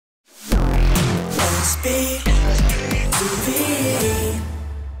SBTV.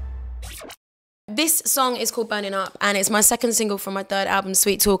 This song is called Burnin Up, and it's my second single from my third album,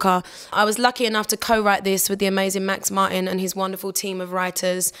 Sweet Talker. I was lucky enough to co-write this with the amazing Max Martin and his wonderful team of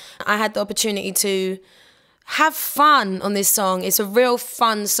writers. I had the opportunity to have fun on this song. It's a real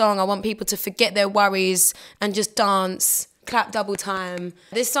fun song. I want people to forget their worries and just dance, clap double time.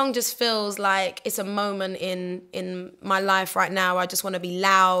 This song just feels like it's a moment in my life right now. I just want to be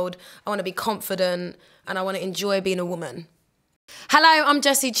loud, I want to be confident, and I want to enjoy being a woman. Hello, I'm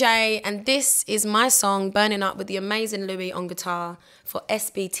Jessie J, and this is my song, Burnin Up, with the amazing Louis on guitar for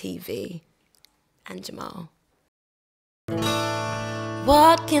SBTV and Jamal.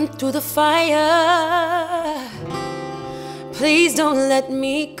 Walking through the fire, please don't let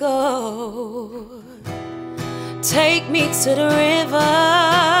me go. Take me to the river,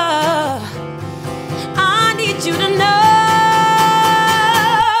 I need you to know.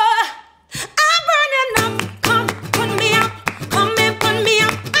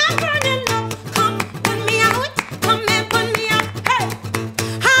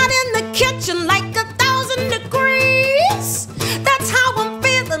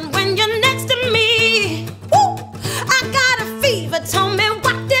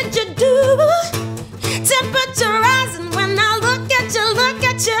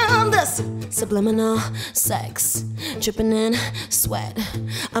 Subliminal sex, dripping in sweat,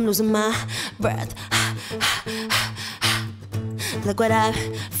 I'm losing my breath. Look what I've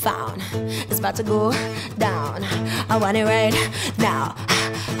found, it's about to go down. I want it right now.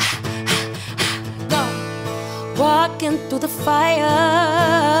 Go. Walking through the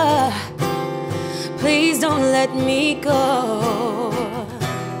fire, please don't let me go.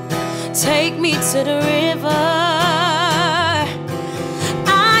 Take me to the river,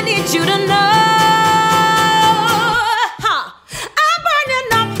 you to know.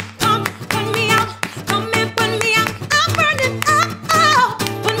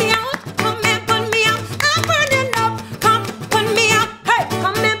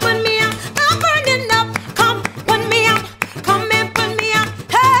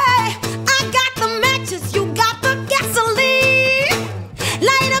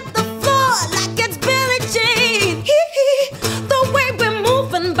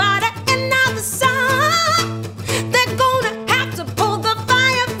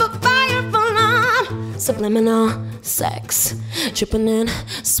 Subliminal sex, dripping in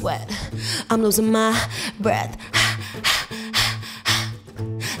sweat, I'm losing my breath.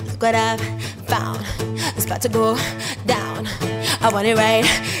 Look what I've found, it's about to go down. I want it right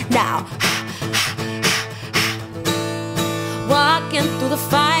now. Walking through the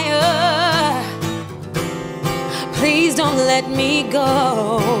fire, please don't let me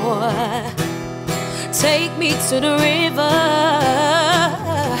go. Take me to the river,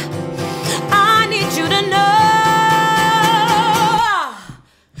 you to know.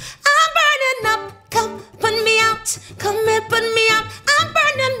 I'm burning up, come put me out, come and put me out. I'm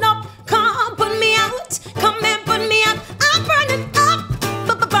burning up, come put me out, come and put me out. I'm burning up,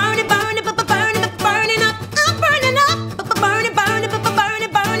 burning, burning, burning, burning up. I'm burning up, burning, burning,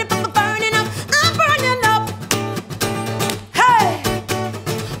 burning, burning, burning up. I'm burning up. Hey,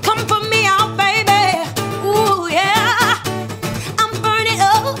 come put me out, baby. Ooh yeah, I'm burning up.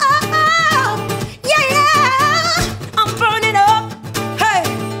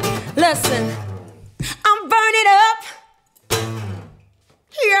 Listen, I'm burning up.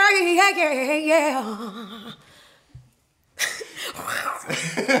 Yeah, yeah, yeah, yeah.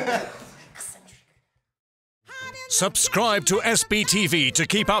 Subscribe to SBTV to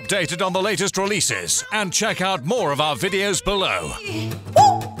keep updated on the latest releases and check out more of our videos below.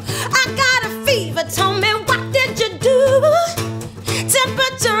 Woo! I got a fever, tell me what did you do?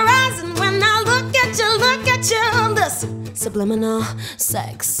 Temperature rising when I look at you, listen. Subliminal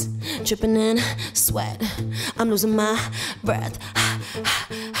sex, dripping in sweat, I'm losing my breath.